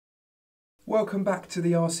Welcome back to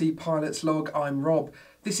the RC Pilot's Log. I'm Rob.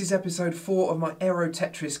 This is episode 4 of my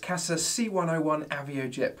Aerotetris CASA C101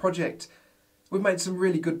 Aviojet project. We've made some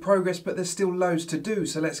really good progress, but there's still loads to do,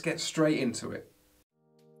 so let's get straight into it.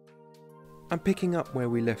 I'm picking up where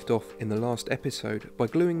we left off in the last episode by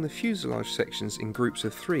gluing the fuselage sections in groups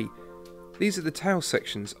of 3. These are the tail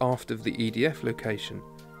sections aft of the EDF location.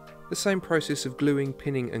 The same process of gluing,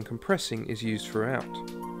 pinning and compressing is used throughout.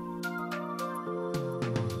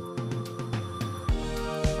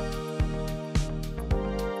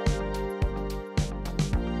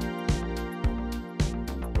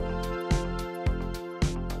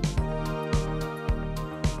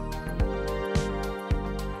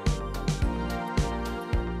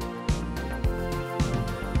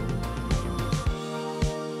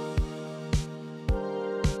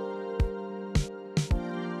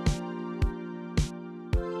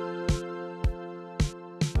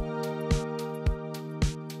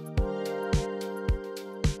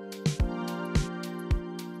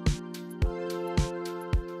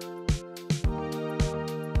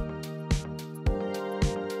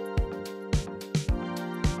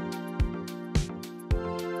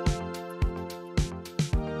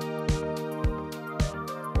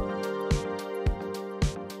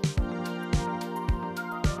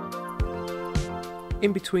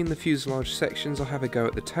 In between the fuselage sections I have a go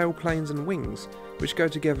at the tail planes and wings, which go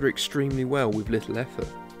together extremely well with little effort.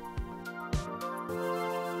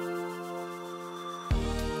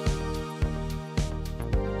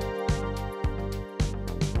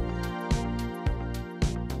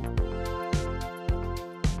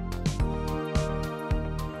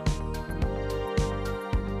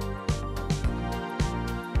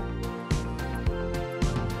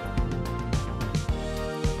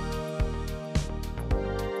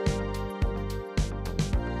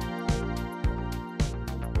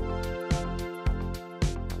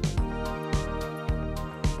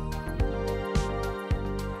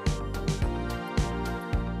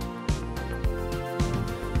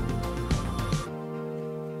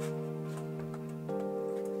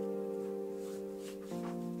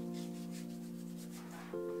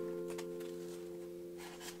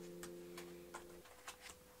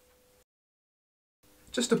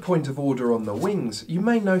 Just a point of order on the wings. You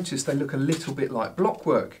may notice they look a little bit like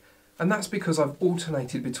blockwork, and that's because I've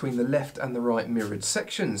alternated between the left and the right mirrored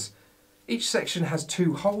sections. Each section has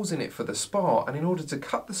 2 holes in it for the spar, and in order to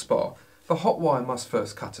cut the spar, the hot wire must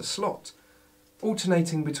first cut a slot.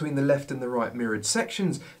 Alternating between the left and the right mirrored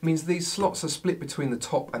sections means these slots are split between the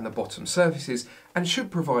top and the bottom surfaces and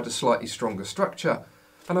should provide a slightly stronger structure.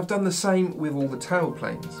 And I've done the same with all the tail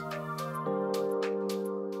planes.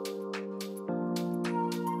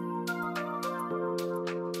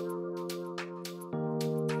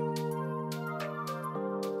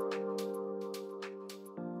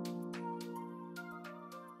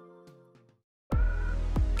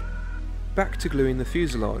 Back to gluing the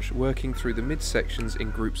fuselage, working through the midsections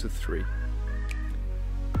in groups of 3.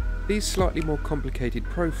 These slightly more complicated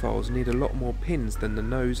profiles need a lot more pins than the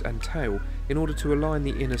nose and tail in order to align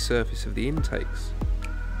the inner surface of the intakes.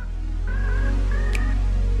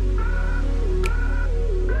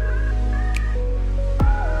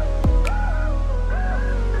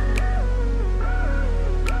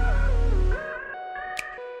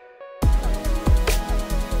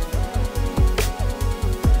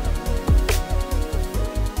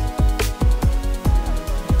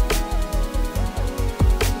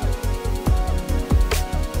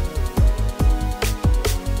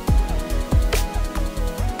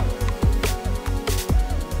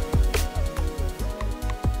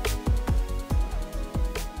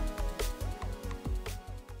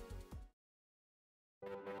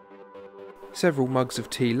 Several mugs of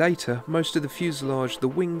tea later, most of the fuselage, the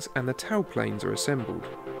wings and the tail planes are assembled.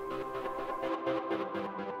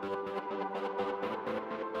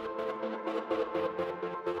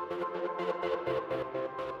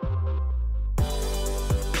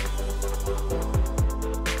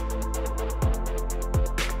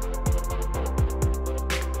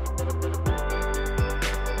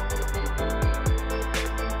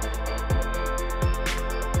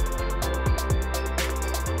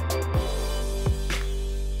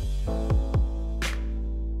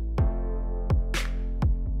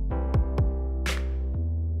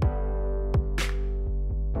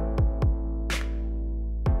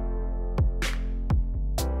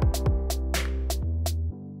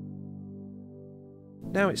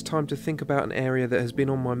 Now it's time to think about an area that has been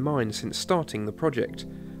on my mind since starting the project: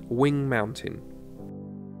 wing mounting.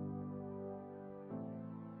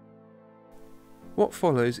 What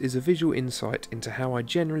follows is a visual insight into how I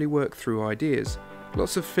generally work through ideas,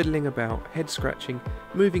 Lots of fiddling about, head scratching,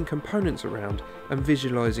 moving components around and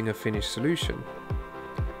visualising a finished solution.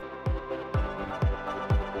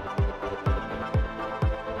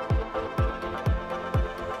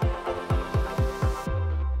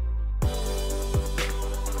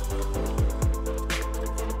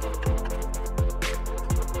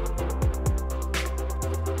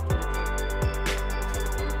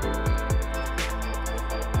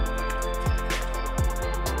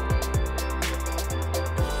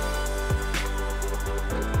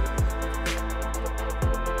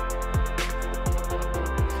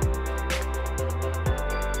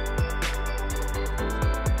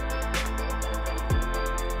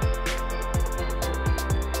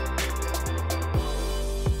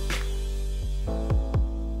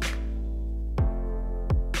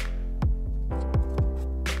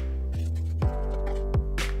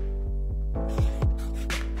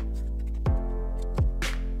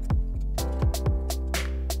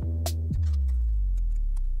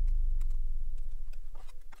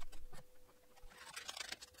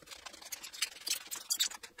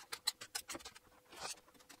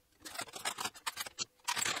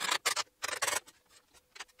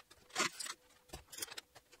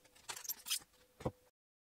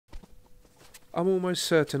 I'm almost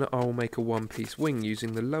certain that I will make a one-piece wing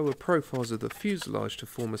using the lower profiles of the fuselage to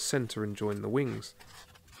form a centre and join the wings.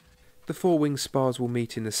 The four wing spars will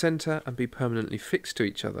meet in the centre and be permanently fixed to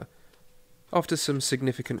each other. After some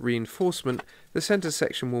significant reinforcement, the centre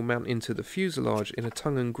section will mount into the fuselage in a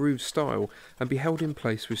tongue and groove style and be held in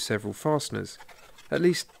place with several fasteners. At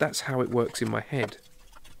least that's how it works in my head.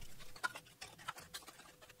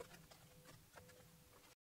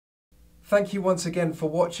 Thank you once again for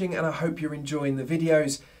watching, and I hope you're enjoying the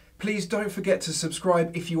videos. Please don't forget to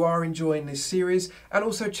subscribe if you are enjoying this series, and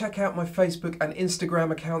also check out my Facebook and Instagram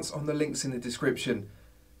accounts on the links in the description.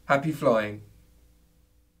 Happy flying!